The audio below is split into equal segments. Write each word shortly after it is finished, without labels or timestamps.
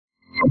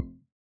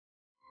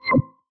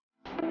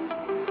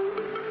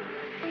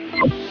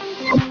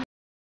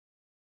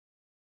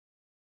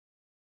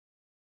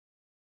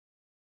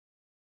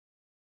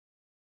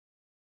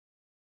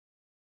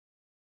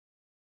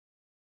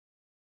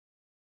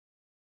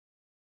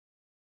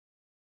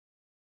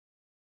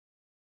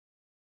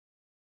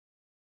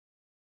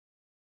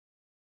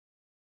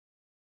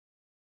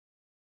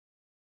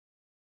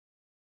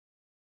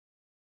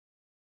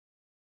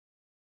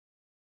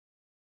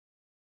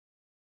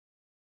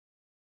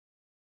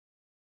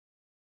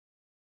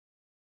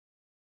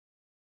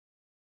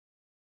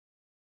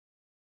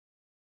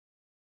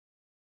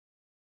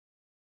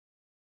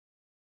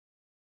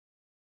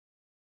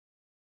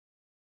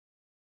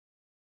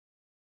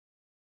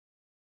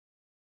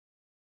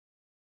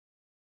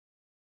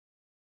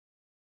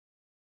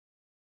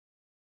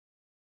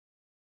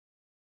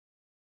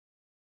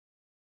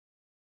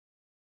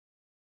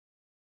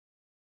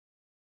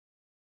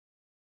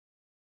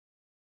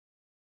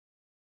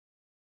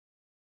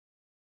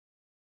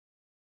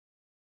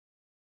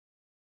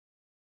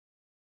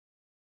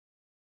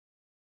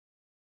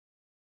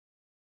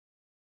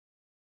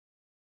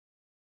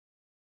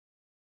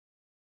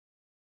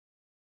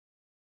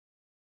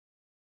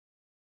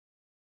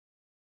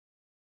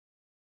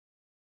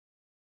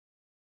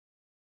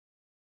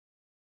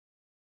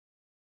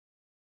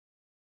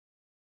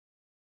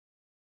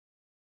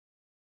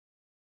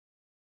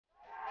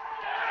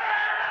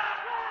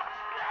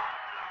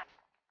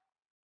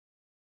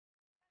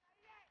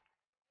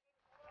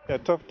Yeah,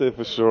 tough day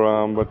for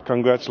sure, but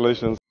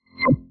congratulations.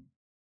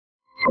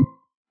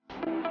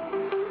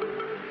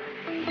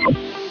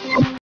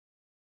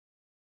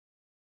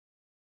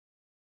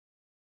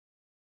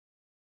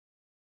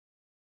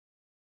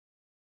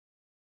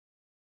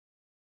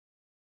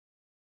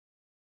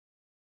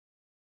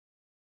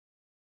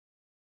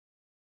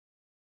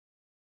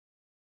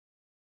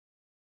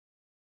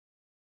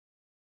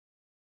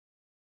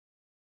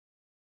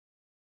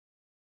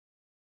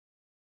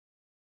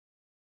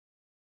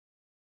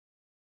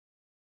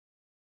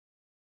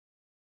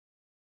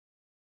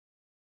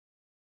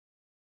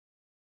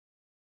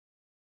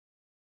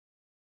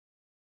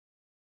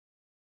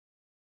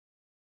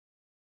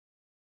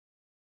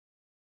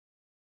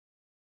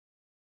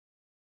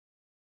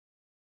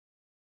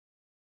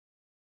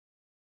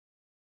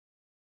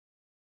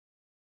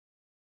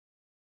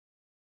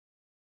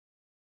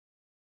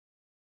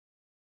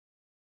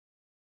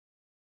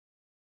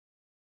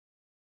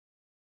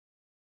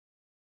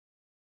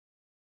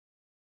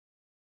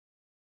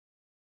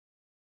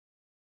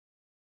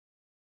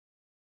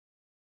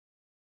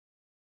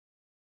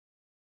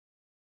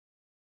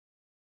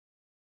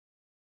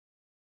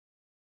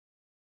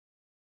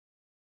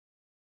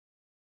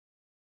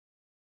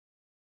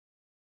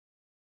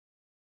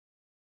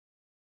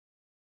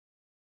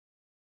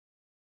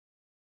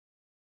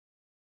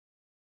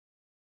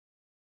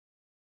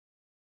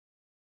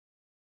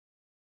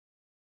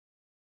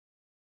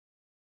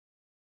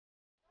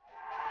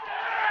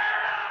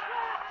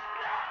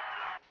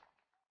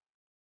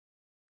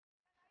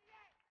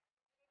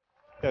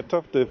 Yeah,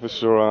 tough day for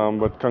sure,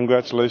 but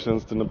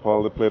congratulations to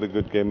Nepal. They played a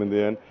good game in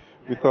the end.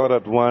 We thought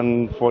at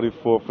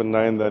 144 for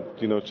 9 that,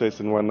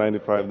 chasing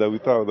 195, that we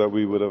thought that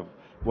we would have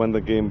won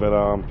the game, but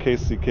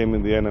Casey came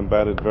in the end and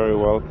batted very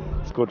well,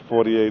 scored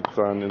 48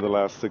 in the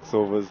last 6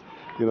 overs.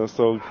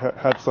 So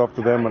hats off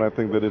to them, and I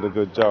think they did a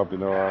good job.